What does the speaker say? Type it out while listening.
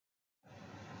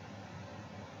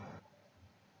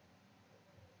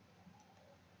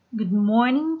Good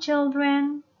morning,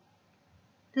 children.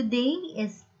 Today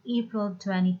is April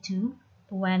 22,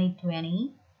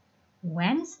 2020,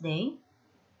 Wednesday.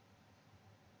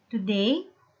 Today,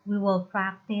 we will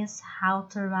practice how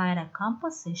to write a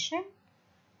composition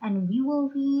and we will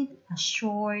read a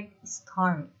short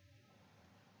story.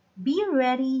 Be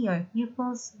ready your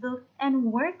pupils' book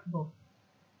and workbook.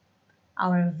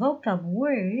 Our vocab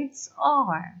words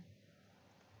are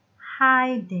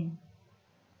hiding,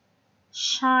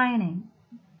 shining,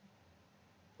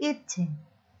 eating,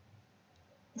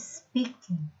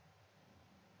 speaking,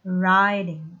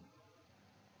 riding.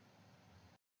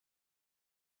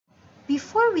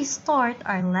 Before we start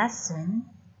our lesson,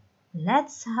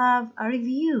 let's have a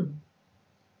review.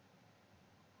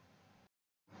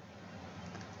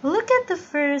 Look at the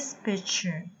first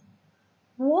picture.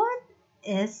 What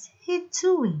is he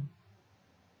doing?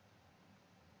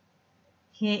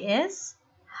 He is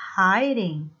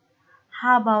hiding.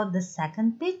 How about the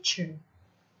second picture?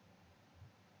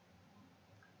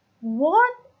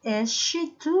 What is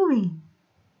she doing?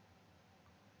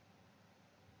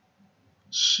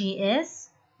 She is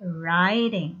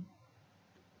riding.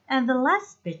 And the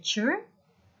last picture?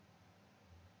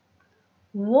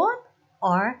 What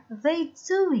are they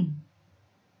doing?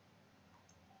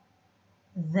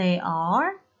 They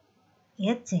are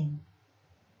eating.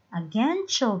 Again,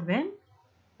 children,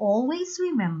 always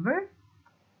remember,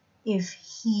 if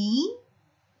he,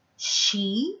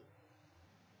 she,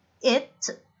 it,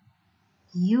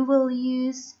 you will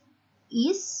use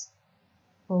is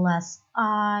plus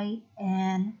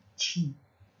ing.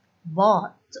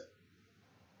 But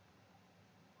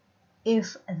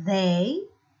if they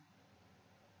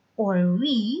or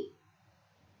we,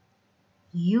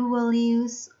 you will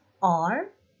use are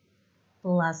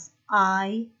plus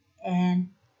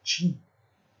ing.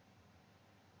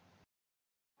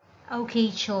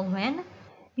 Okay, children,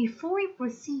 before we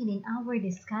proceed in our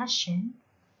discussion,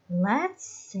 let's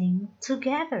sing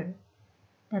together.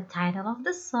 The title of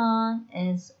the song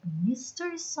is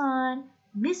Mr. Sun,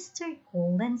 Mr.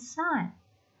 Golden Sun.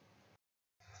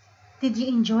 Did you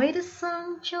enjoy the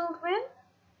song, children?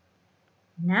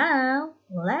 Now,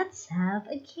 let's have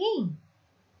a game.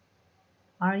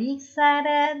 Are you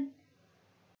excited?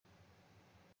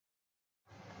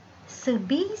 So,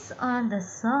 based on the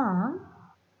song,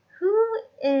 who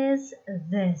is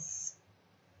this?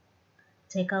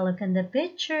 Take a look at the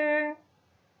picture.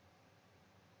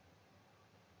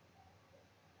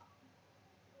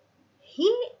 He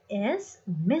is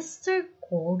Mr.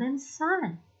 Golden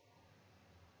Sun.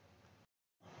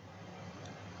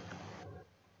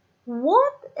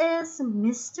 What is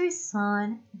Mr.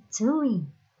 Sun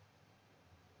doing?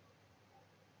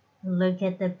 Look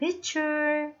at the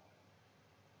picture.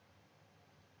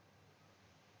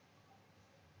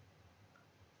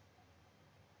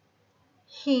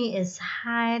 He is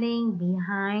hiding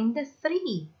behind the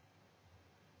tree.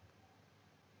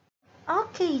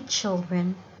 Okay,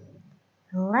 children,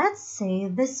 let's say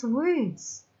these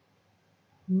words.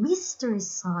 Mr.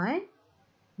 Sun,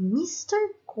 Mr.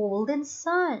 Golden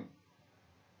Sun,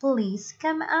 please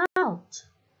come out.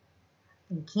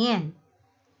 Again.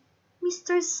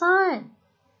 Mr. Sun,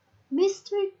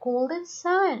 Mr. Golden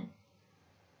Sun,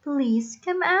 please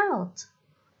come out.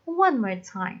 One more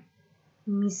time.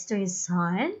 Mr.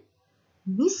 Sun,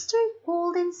 Mr.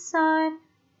 Golden Sun,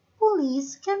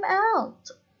 please come out.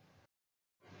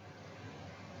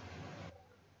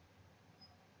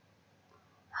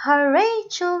 Hooray,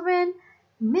 children!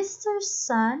 Mr.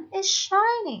 Sun is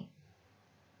shining.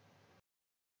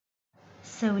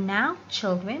 So now,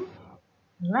 children,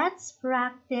 let's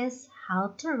practice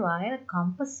how to write a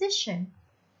composition.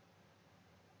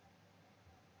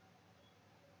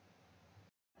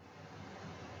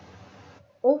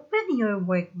 Open your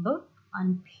workbook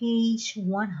on page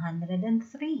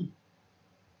 103.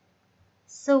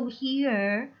 So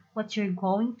here, what you're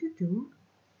going to do,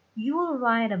 you will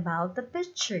write about the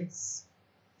pictures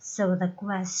so the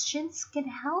questions can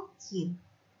help you.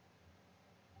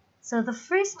 So the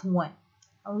first one,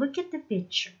 look at the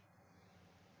picture.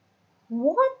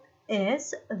 What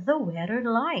is the weather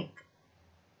like?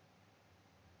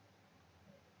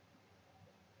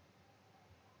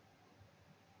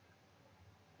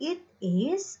 It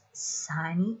is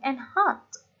sunny and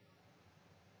hot.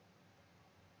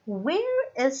 Where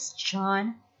is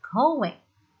John going?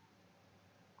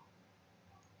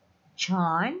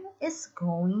 John is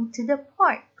going to the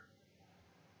park.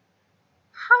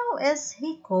 How is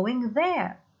he going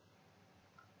there?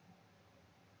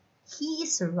 He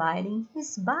is riding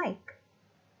his bike.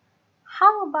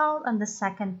 How about on the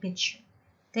second picture?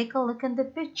 Take a look at the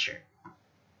picture.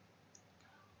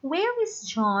 Where is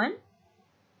John?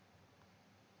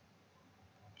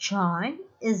 John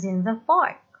is in the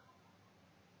park.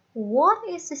 What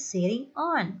is he sitting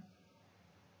on?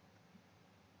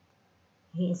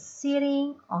 He is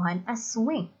sitting on a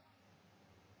swing.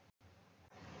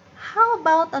 How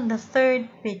about on the third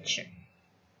picture?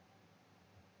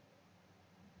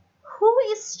 Who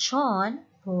is John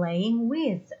playing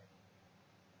with?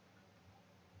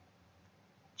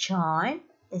 John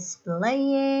is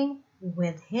playing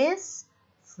with his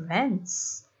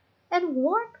friends. And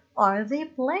what are they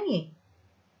playing?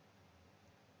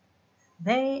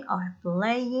 They are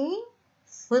playing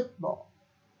football.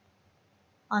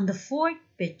 On the fourth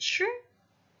picture,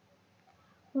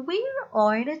 where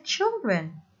are the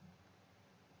children?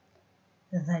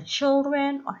 The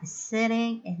children are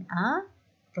sitting in a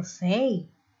cafe.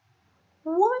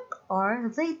 What are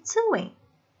they doing?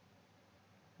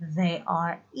 They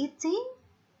are eating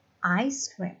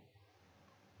ice cream.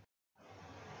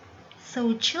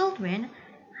 So children,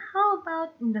 how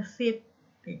about in the fifth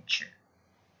picture?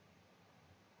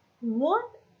 What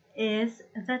is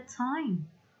the time?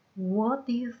 What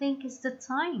do you think is the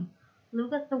time?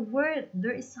 Look at the word.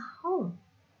 There is a home.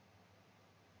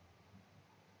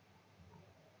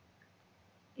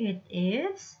 It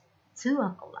is 2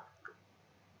 o'clock.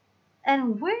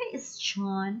 And where is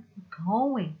John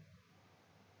going?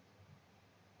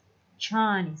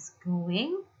 John is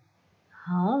going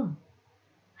home.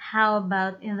 How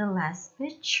about in the last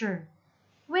picture?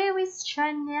 Where is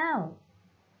John now?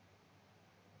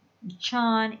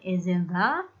 John is in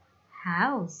the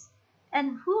house.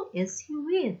 And who is he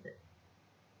with?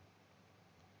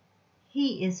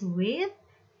 He is with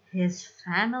his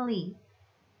family.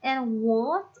 And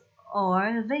what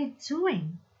are they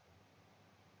doing?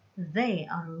 They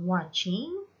are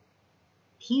watching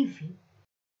TV.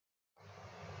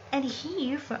 And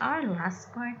here for our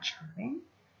last part, children,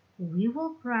 we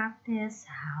will practice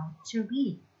how to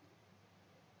read.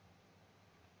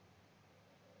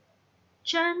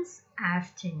 John's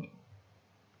afternoon.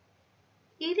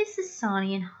 It is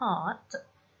sunny and hot.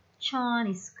 John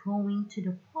is going to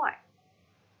the park.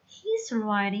 He's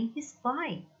riding his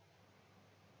bike.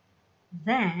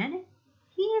 Then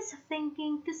he is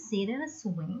thinking to sit in a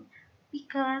swing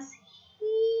because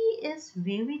he is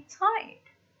very tired.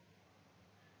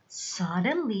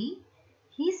 Suddenly,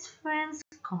 his friends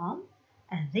come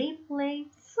and they play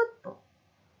football.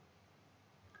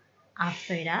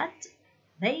 After that,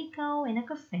 they go in a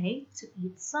cafe to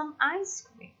eat some ice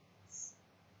creams.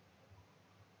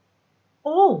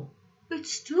 Oh,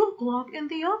 it's 2 o'clock in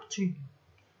the afternoon.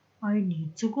 I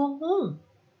need to go home,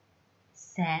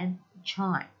 said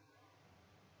John.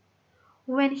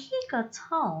 When he got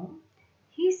home,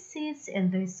 he sits in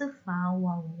the sofa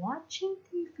while watching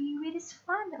TV with his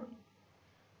family.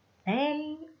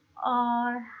 They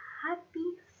are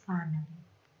happy family.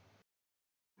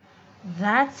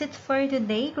 That's it for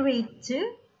today, grade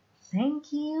 2.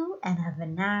 Thank you and have a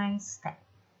nice day.